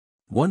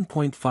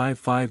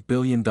$1.55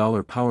 billion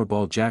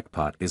Powerball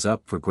jackpot is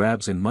up for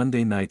grabs in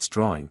Monday night's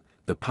drawing.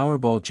 The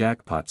Powerball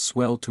jackpot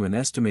swelled to an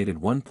estimated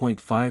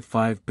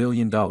 $1.55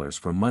 billion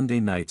for Monday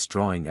night's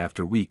drawing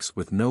after weeks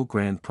with no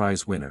grand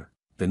prize winner.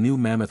 The new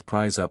mammoth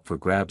prize up for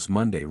grabs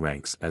Monday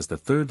ranks as the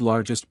third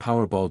largest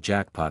Powerball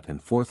jackpot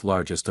and fourth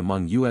largest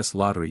among U.S.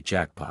 lottery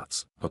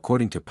jackpots,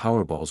 according to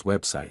Powerball's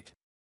website.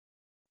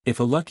 If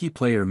a lucky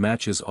player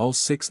matches all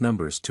 6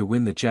 numbers to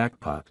win the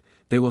jackpot,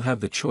 they will have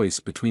the choice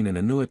between an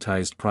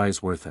annuitized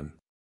prize worth an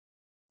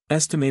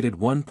estimated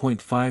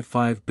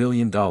 $1.55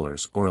 billion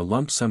or a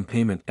lump sum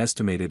payment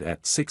estimated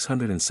at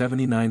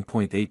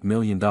 $679.8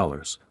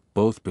 million,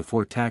 both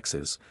before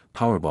taxes,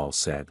 Powerball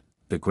said.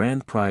 The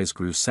grand prize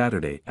grew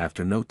Saturday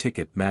after no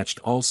ticket matched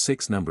all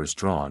 6 numbers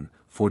drawn,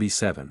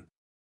 47,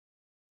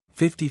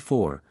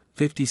 54,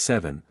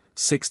 57,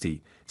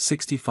 60,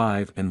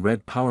 65 and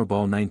red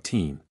Powerball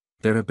 19.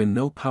 There have been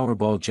no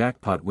Powerball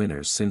jackpot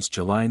winners since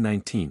July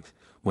 19,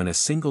 when a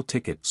single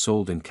ticket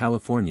sold in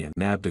California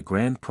nabbed a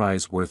grand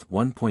prize worth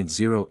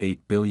 $1.08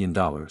 billion.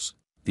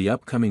 The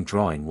upcoming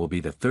drawing will be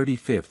the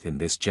 35th in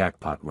this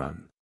jackpot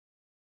run.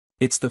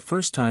 It's the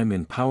first time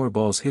in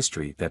Powerball's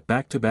history that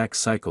back-to-back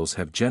cycles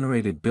have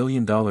generated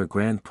billion-dollar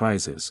grand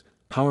prizes,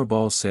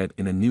 Powerball said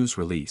in a news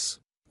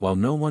release. While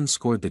no one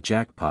scored the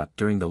jackpot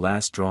during the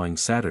last drawing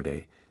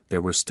Saturday,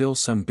 there were still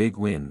some big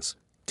wins.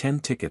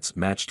 10 tickets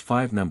matched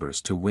 5 numbers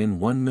to win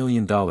 $1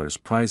 million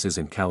prizes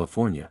in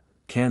California,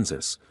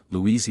 Kansas,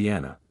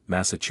 Louisiana,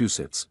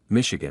 Massachusetts,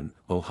 Michigan,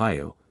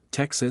 Ohio,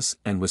 Texas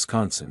and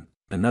Wisconsin.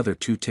 Another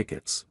 2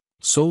 tickets,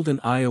 sold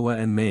in Iowa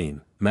and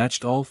Maine,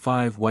 matched all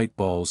 5 white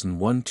balls and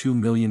won $2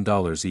 million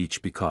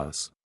each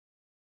because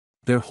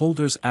their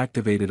holders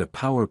activated a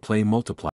power play multiplier.